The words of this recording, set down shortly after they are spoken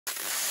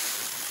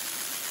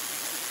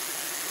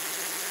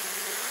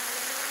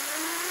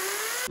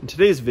In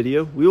today's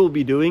video, we will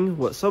be doing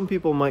what some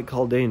people might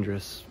call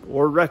dangerous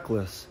or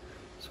reckless.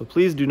 So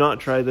please do not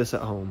try this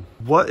at home.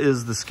 What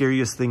is the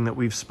scariest thing that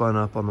we've spun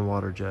up on the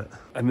Waterjet?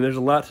 I mean, there's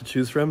a lot to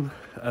choose from.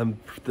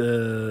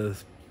 The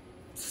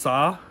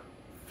saw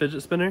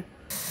fidget spinner.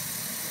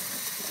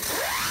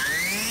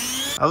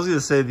 I was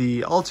gonna say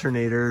the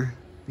alternator,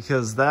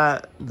 because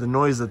the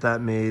noise that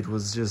made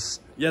was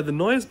just... Yeah, the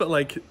noise, but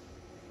like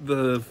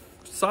the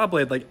saw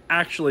blade like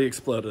actually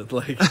exploded.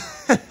 Like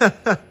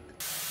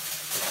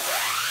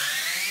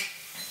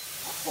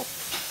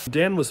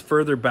Dan was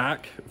further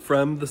back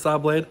from the saw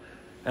blade,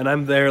 and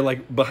I'm there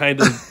like behind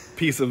a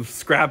piece of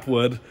scrap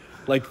wood,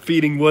 like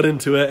feeding wood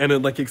into it, and it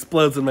like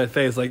explodes in my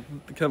face. Like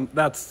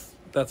that's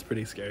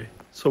pretty scary.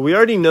 So we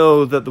already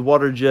know that the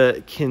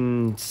Waterjet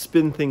can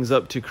spin things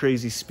up to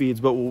crazy speeds,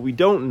 but what we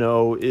don't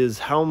know is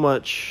how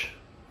much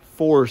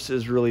force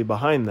is really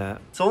behind that.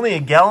 It's only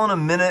 1 gallon a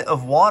minute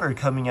of water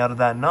coming out of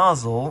that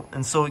nozzle,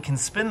 and so it can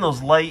spin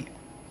those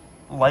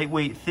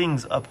lightweight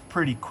things up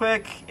pretty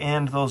quick,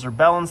 and those are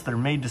balanced, they're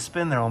made to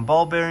spin, they're on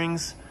ball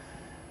bearings.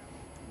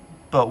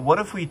 But what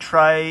if we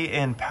try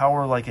and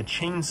power like a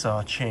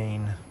chainsaw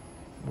chain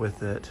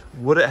with it?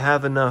 Would it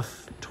have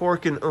enough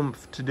torque and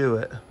oomph to do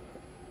it?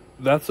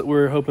 That's what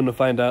we're hoping to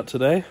find out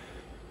today,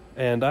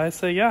 and I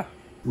say yeah.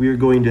 We are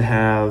going to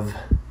have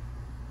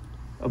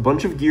a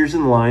bunch of gears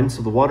in line,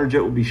 so the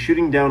Waterjet will be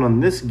shooting down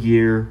on this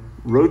gear,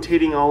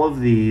 rotating all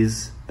of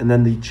these, and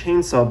then the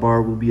chainsaw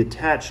bar will be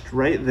attached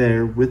right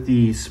there with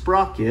the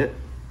sprocket,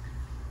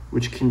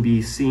 which can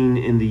be seen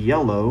in the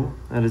yellow.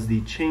 That is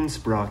the chain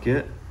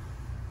sprocket,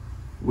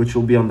 which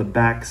will be on the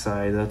back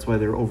side. That's why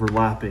they're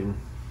overlapping.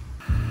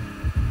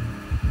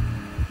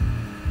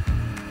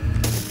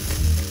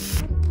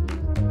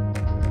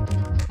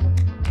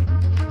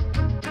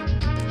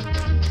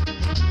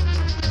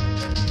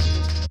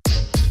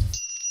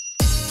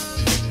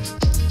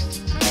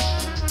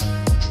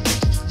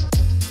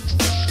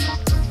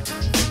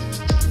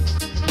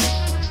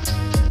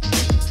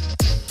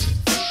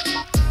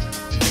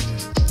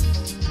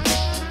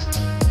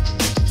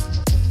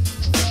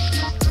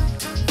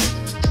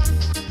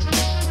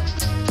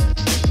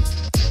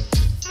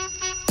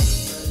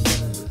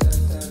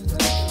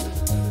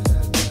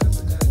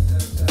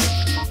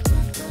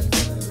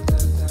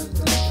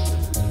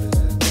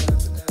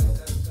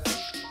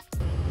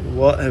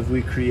 What have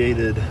we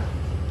created?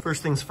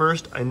 First things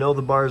first, I know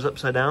the bar is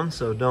upside down,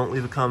 so don't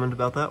leave a comment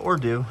about that, or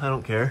do, I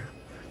don't care.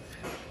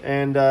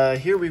 And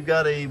here we've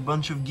got a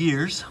bunch of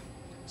gears,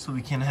 so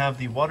we can have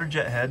the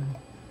Waterjet head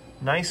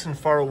nice and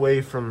far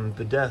away from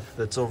the death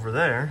that's over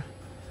there.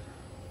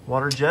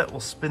 Waterjet will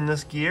spin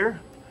this gear,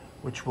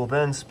 which will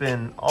then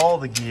spin all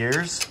the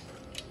gears,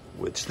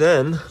 which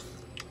then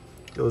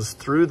goes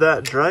through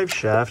that drive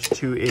shaft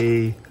to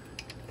a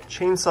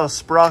chainsaw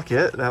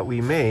sprocket that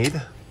we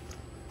made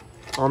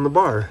on the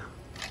bar.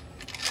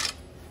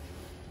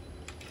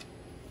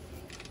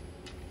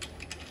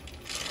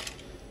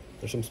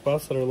 There's some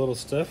spots that are a little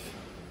stiff.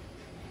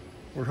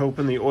 We're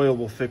hoping the oil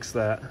will fix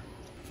that.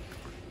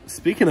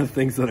 Speaking of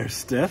things that are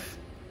stiff,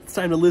 it's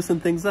time to loosen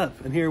things up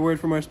and hear a word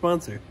from our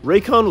sponsor.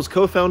 Raycon was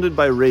co-founded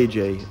by Ray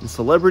J, and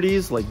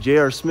celebrities like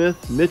J.R.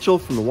 Smith, Mitchell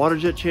from the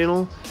Waterjet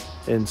channel,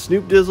 and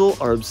Snoop Dizzle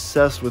are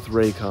obsessed with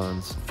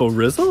Raycons. For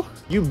Rizzle?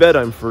 You bet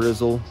I'm for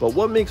Rizzle, but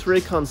what makes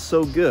Raycons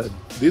so good?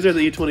 These are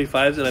the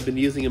E25s, and I've been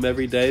using them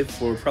every day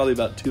for probably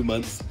about 2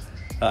 months.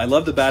 I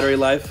love the battery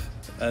life.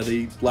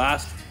 They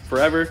last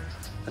forever.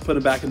 I put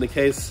them back in the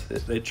case.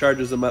 It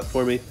charges them up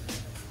for me.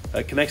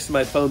 It connects to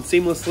my phone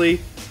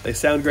seamlessly. They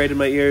sound great in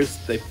my ears.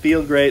 They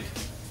feel great.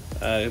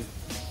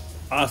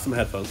 Awesome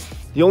headphones.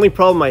 The only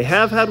problem I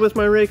have had with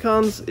my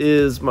Raycons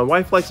is my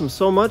wife likes them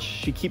so much,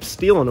 she keeps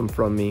stealing them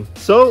from me.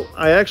 So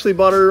I actually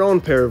bought her own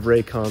pair of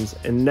Raycons,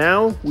 and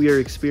now we are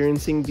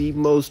experiencing the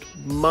most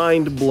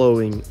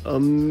mind-blowing,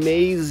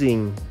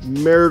 amazing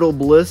marital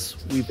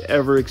bliss we've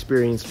ever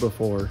experienced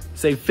before.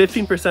 Save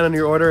 15% on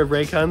your order of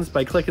Raycons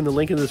by clicking the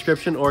link in the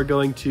description or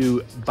going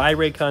to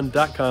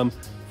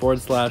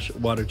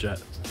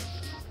buyraycon.com/Waterjet.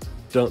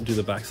 Don't do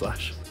the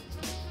backslash.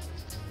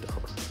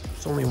 Don't.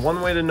 There's only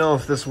one way to know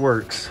if this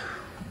works.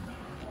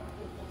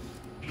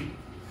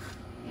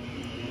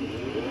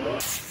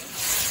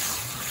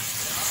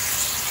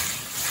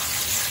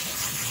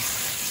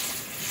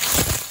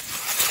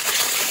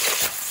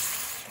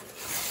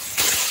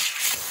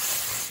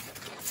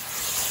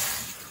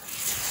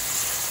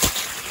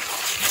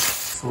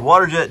 So the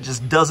Waterjet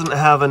just doesn't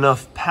have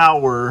enough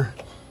power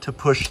to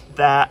push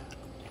that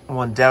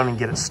one down and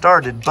get it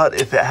started, but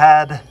if it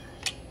had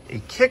a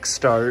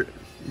kickstart,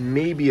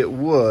 maybe it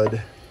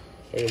would.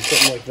 Or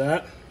something like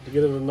that to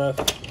get it enough.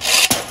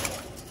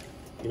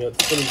 You know,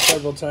 it's spinning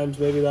several times.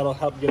 Maybe that'll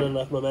help get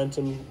enough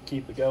momentum,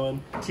 keep it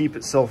going. Keep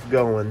itself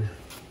going.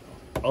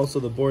 Also,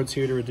 the board's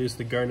here to reduce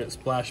the garnet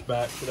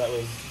splashback so that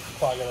was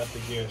clogging up the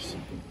gears.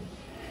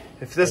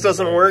 If this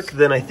doesn't work,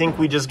 then I think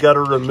we just got to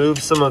remove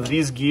some of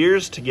these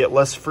gears to get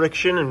less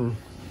friction, and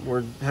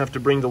we'll have to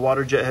bring the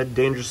Waterjet head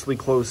dangerously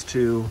close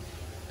to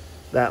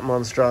that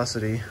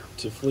monstrosity.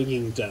 To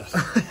fleeting death.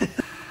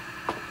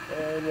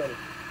 And ready.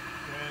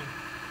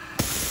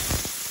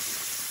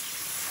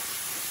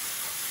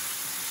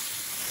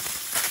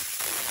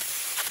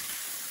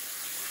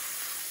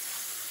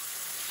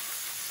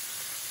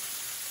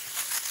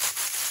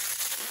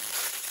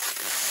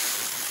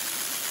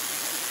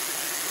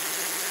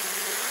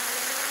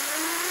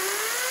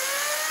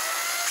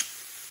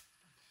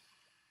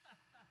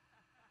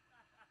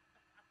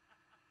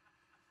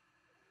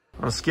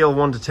 On a scale of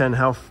 1 to 10,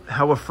 how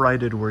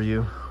affrighted were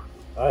you?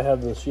 I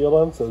have the shield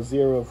on, so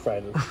 0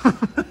 affrighted.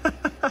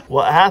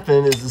 What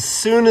happened is as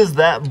soon as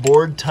that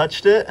board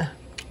touched it,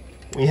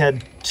 we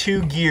had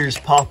 2 gears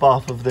pop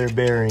off of their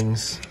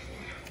bearings,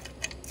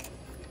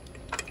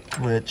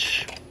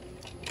 which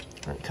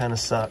that kind of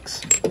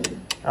sucks.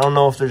 I don't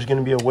know if there's going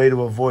to be a way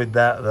to avoid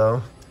that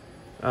though.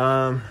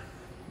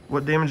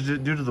 What damage did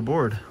it do to the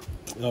board?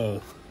 Oh,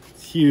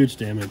 huge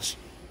damage.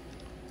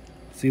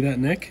 See that,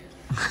 Nick?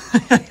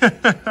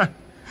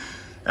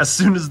 As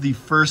soon as the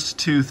first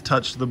tooth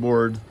touched the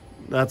board,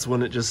 that's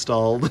when it just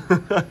stalled.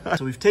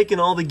 So we've taken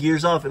all the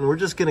gears off and we're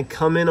just gonna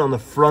come in on the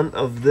front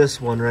of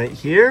this one right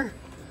here,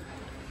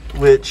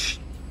 which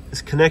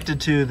is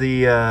connected to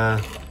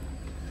the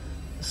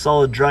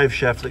solid drive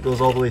shaft that goes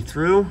all the way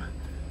through.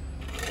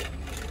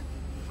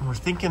 And we're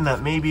thinking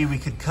that maybe we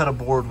could cut a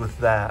board with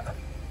that.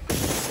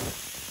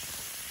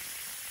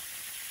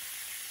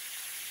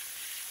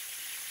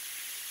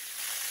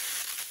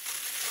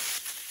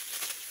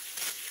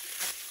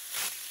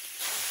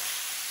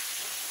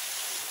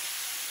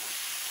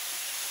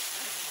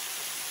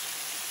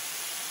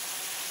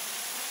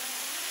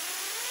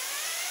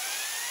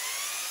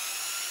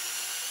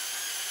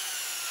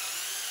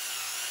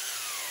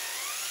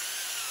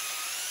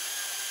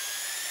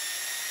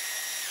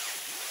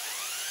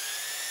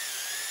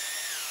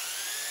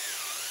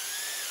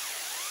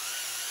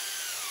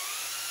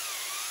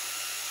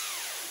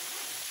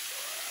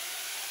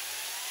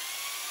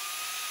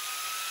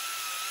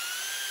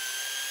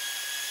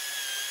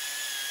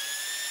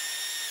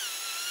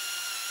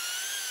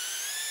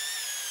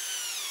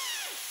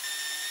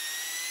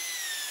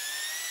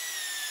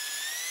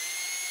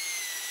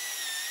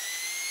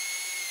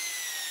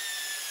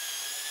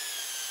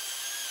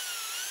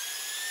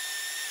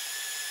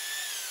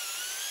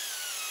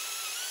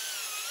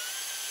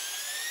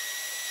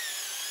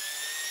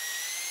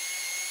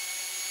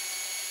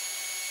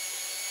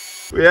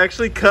 We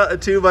actually cut a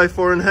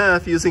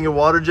 2x4.5 using a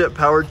Waterjet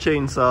powered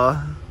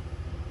chainsaw.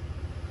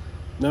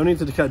 No need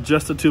to cut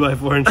just a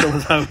 2x4 and show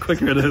us how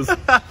quicker it is.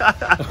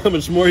 How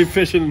much more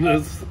efficient it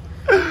is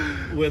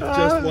with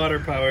just water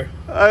power.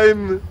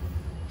 I'm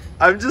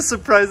just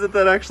surprised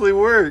that actually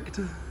worked.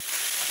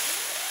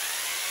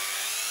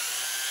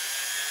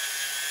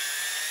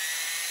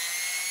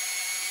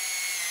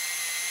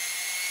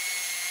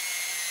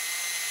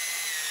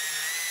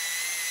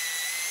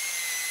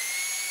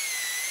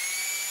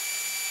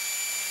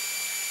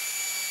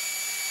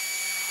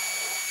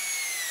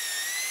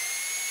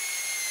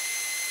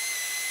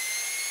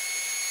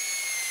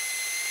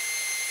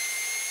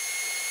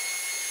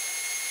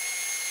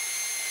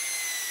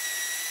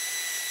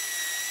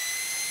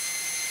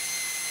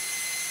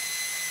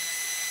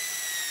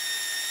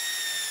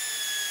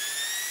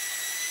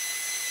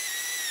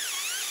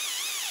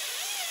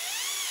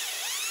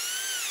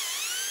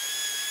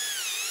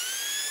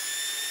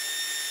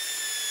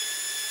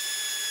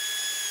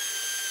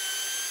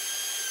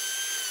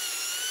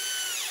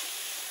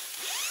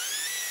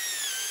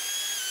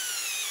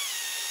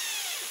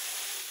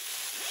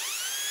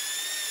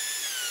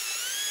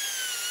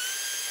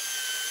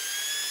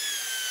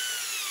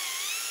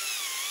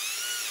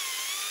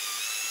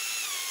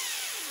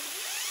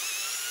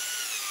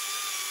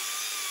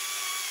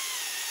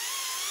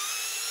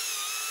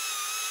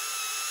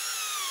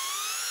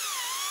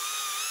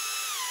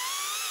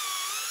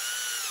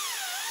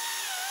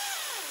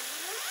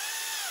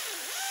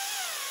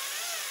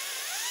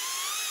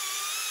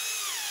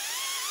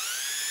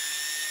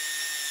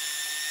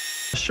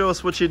 Show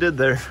us what you did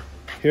there.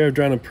 Here I've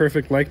drawn a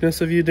perfect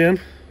likeness of you, Dan,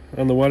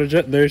 on the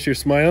Waterjet. There's your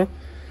smile,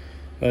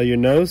 your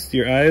nose,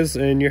 your eyes,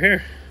 and your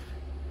hair.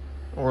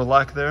 Or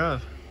lack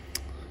thereof.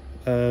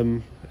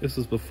 This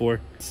was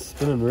before. It's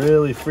spinning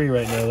really free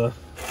right now though.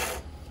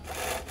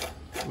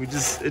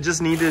 It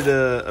just needed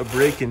a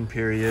break-in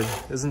period.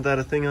 Isn't that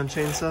a thing on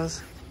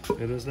chainsaws?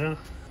 It is now.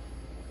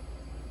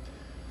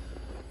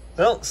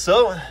 Well,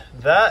 so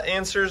that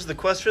answers the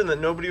question that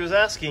nobody was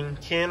asking.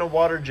 Can a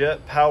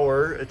Waterjet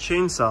power a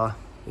chainsaw?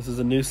 This is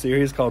a new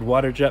series called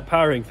Waterjet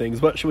Powering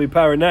Things. What should we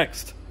power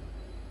next?